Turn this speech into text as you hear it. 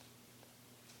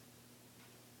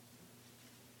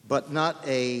but not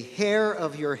a hair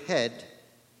of your head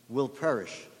will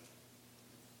perish.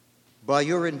 By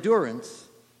your endurance,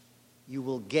 you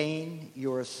will gain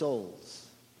your souls.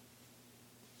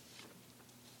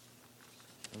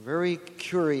 A very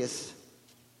curious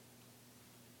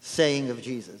saying of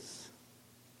Jesus.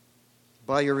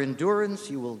 By your endurance,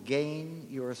 you will gain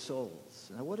your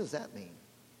souls. Now, what does that mean?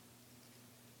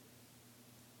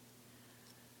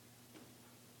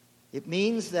 It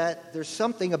means that there's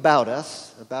something about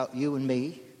us, about you and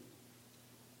me,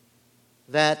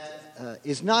 that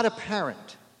is not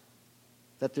apparent.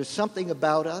 That there's something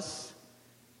about us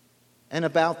and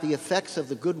about the effects of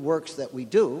the good works that we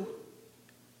do,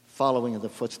 following in the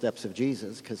footsteps of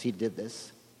Jesus, because he did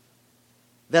this,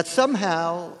 that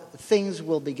somehow things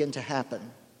will begin to happen.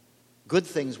 Good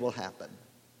things will happen.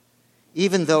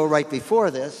 Even though right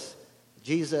before this,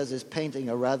 Jesus is painting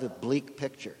a rather bleak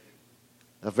picture.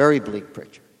 A very bleak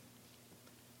picture.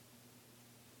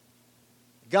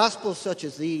 Gospels such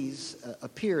as these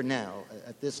appear now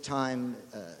at this time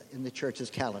in the church's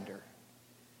calendar.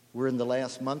 We're in the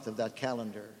last month of that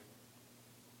calendar.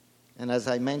 And as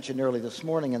I mentioned early this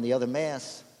morning in the other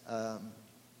Mass,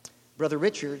 Brother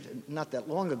Richard, not that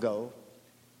long ago,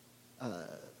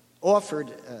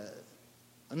 offered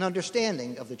an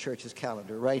understanding of the church's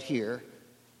calendar right here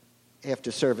after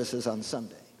services on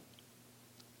Sunday.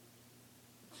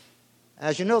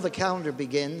 As you know, the calendar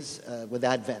begins with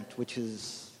Advent, which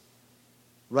is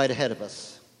right ahead of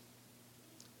us.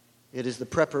 It is the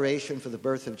preparation for the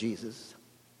birth of Jesus.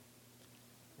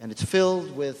 And it's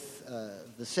filled with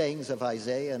the sayings of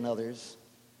Isaiah and others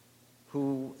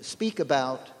who speak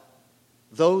about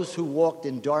those who walked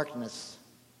in darkness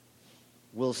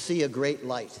will see a great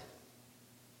light.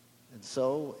 And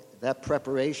so that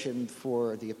preparation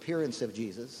for the appearance of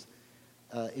Jesus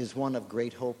is one of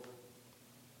great hope.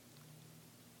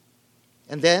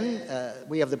 And then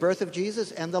we have the birth of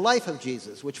Jesus and the life of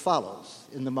Jesus, which follows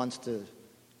in the months to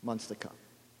come.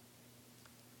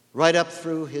 Right up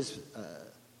through his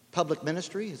public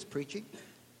ministry, his preaching,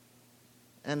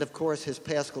 and of course his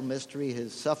paschal mystery,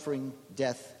 his suffering,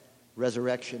 death,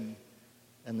 resurrection,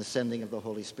 and the sending of the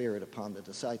Holy Spirit upon the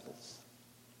disciples.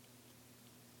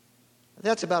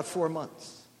 That's about 4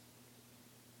 months.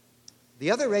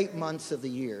 The other 8 months of the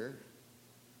year,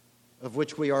 of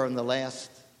which we are in the last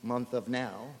month of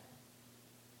now,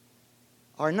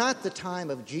 are not the time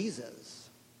of Jesus.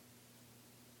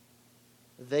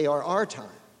 They are our time.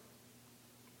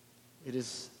 It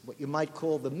is what you might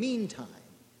call the meantime.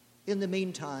 In the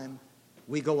meantime,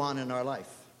 we go on in our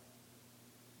life,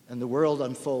 and the world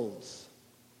unfolds.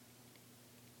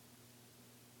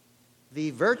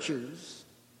 The virtues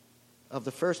of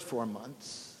the first 4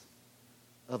 months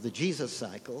of the Jesus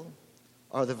cycle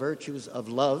are the virtues of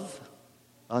love,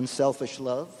 unselfish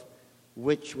love,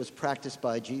 which was practiced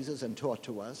by Jesus and taught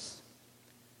to us.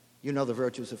 You know the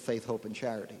virtues of faith, hope, and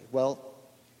charity. Well,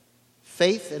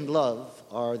 faith and love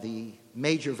are the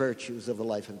major virtues of the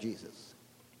life of Jesus.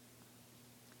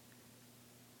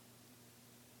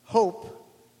 Hope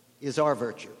is our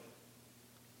virtue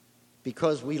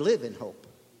because we live in hope.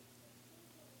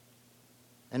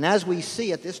 And as we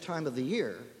see at this time of the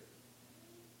year,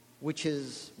 which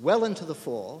is well into the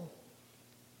fall,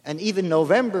 and even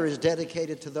November is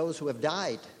dedicated to those who have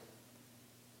died,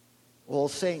 all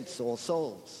saints, all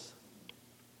souls.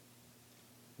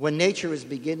 When nature is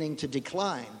beginning to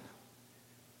decline,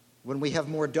 when we have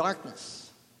more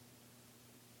darkness.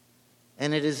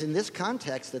 And it is in this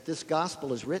context that this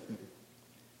gospel is written,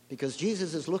 because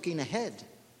Jesus is looking ahead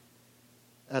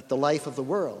at the life of the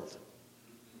world.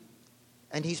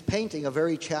 And he's painting a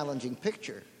very challenging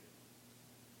picture,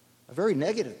 a very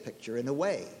negative picture in a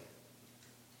way,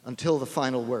 until the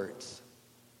final words.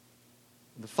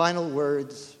 The final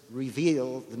words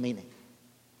reveal the meaning.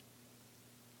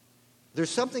 There's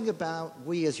something about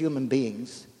we as human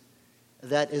beings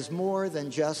that is more than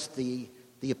just the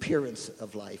appearance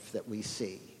of life that we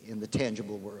see in the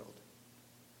tangible world.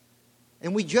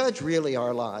 And we judge really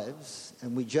our lives,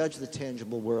 and we judge the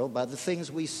tangible world by the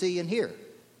things we see and hear.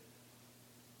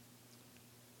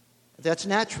 That's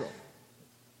natural.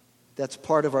 That's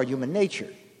part of our human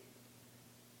nature.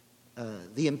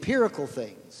 The empirical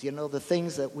things, the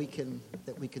things that we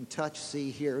can touch,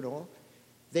 see, hear, and all,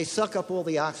 they suck up all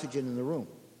the oxygen in the room.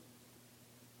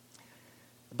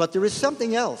 But there is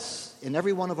something else in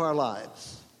every one of our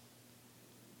lives,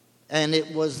 and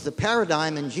it was the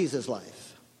paradigm in Jesus'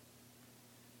 life.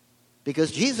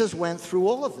 Because Jesus went through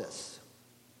all of this.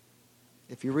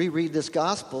 If you reread this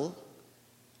gospel,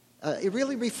 it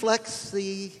really reflects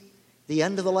the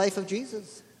end of the life of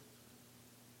Jesus.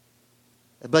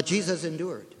 But Jesus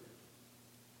endured.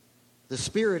 The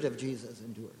Spirit of Jesus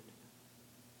endured.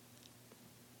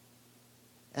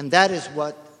 And that is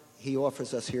what he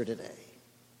offers us here today.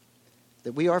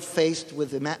 That we are faced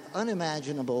with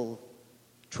unimaginable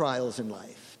trials in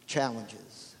life,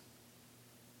 challenges.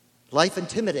 Life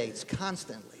intimidates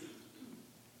constantly.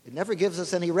 It never gives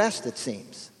us any rest, it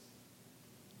seems.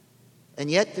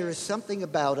 And yet there is something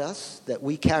about us that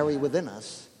we carry within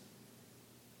us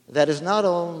that is not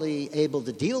only able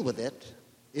to deal with it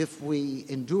if we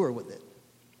endure with it,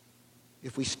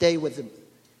 if we stay with the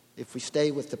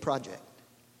project.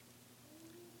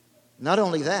 Not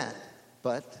only that,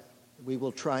 but we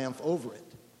will triumph over it.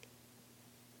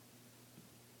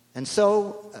 And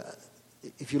so,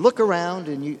 if you look around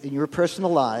in your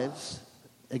personal lives,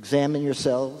 examine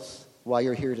yourselves while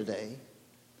you're here today.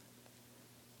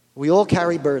 We all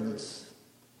carry burdens.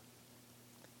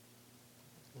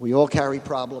 We all carry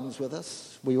problems with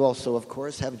us. We also, of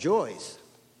course, have joys.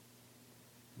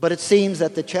 But it seems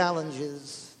that the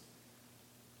challenges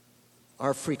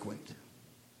are frequent,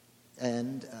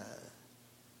 and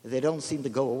they don't seem to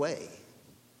go away,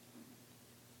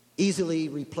 easily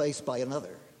replaced by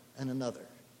another and another.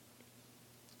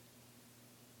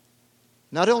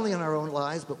 Not only in our own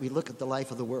lives, but we look at the life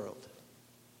of the world.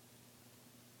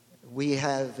 We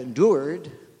have endured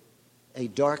a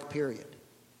dark period,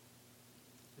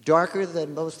 darker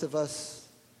than most of us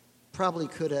probably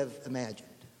could have imagined.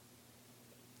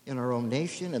 In our own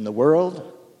nation, in the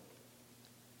world,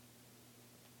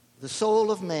 the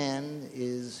soul of man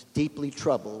is deeply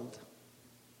troubled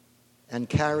and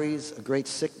carries a great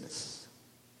sickness.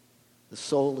 The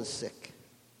soul is sick.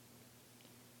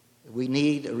 We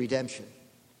need a redemption.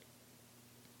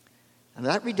 And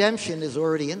that redemption is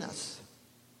already in us.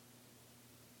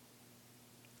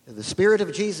 The Spirit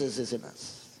of Jesus is in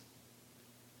us.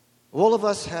 All of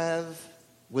us have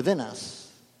within us,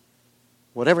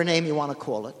 whatever name you want to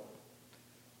call it,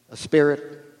 a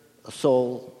spirit, a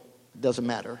soul, it doesn't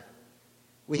matter.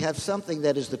 We have something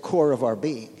that is the core of our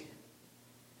being.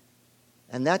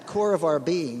 And that core of our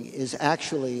being is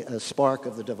actually a spark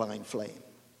of the divine flame.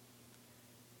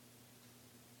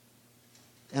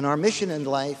 And our mission in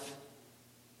life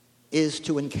is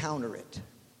to encounter it,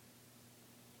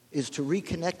 is to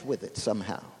reconnect with it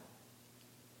somehow.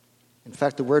 In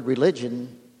fact, the word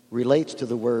religion relates to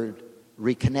the word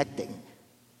reconnecting.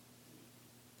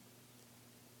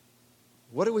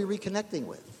 What are we reconnecting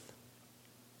with?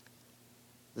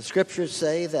 The scriptures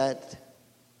say that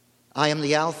I am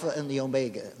the Alpha and the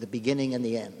Omega, the beginning and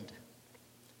the end.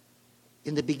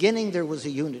 In the beginning, there was a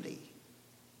unity.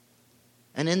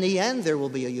 And in the end, there will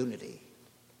be a unity.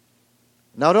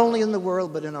 Not only in the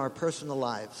world, but in our personal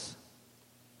lives.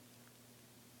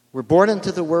 We're born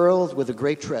into the world with a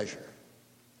great treasure.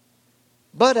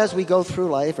 But as we go through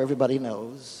life, everybody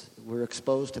knows, we're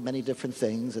exposed to many different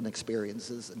things and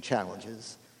experiences and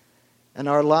challenges. And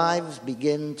our lives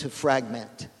begin to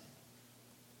fragment.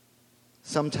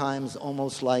 Sometimes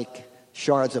almost like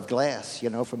shards of glass,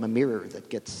 from a mirror that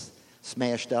gets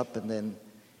smashed up, and then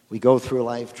we go through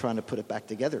life trying to put it back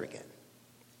together again.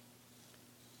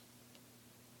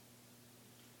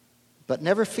 But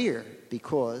never fear,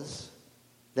 because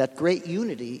that great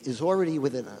unity is already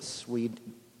within us. We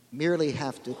merely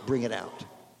have to bring it out.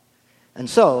 And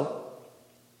so,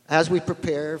 as we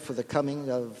prepare for the coming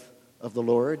of the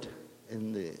Lord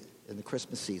in the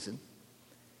Christmas season,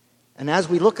 and as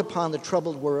we look upon the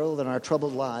troubled world and our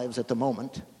troubled lives at the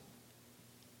moment,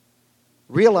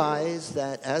 realize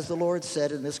that, as the Lord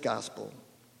said in this gospel,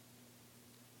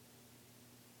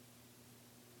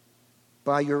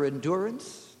 by your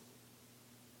endurance,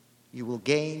 you will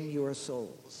gain your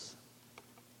souls.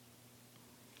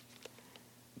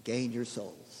 Gain your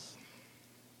souls.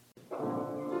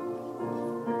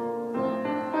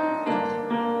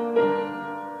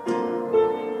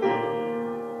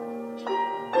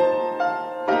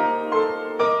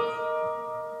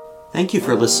 Thank you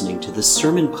for listening to this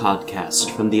sermon podcast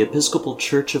from the Episcopal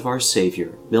Church of Our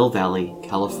Savior, Mill Valley,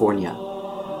 California.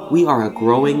 We are a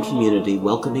growing community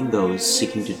welcoming those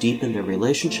seeking to deepen their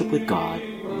relationship with God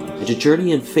and to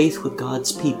journey in faith with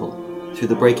God's people through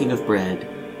the breaking of bread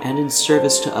and in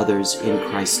service to others in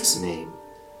Christ's name.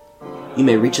 You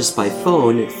may reach us by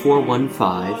phone at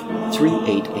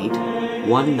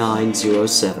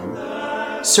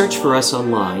 415-388-1907. Search for us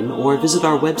online or visit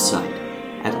our website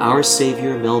at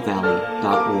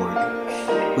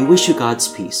oursaviormillvalley.org. We wish you God's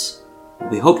peace.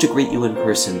 We hope to greet you in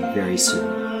person very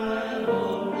soon.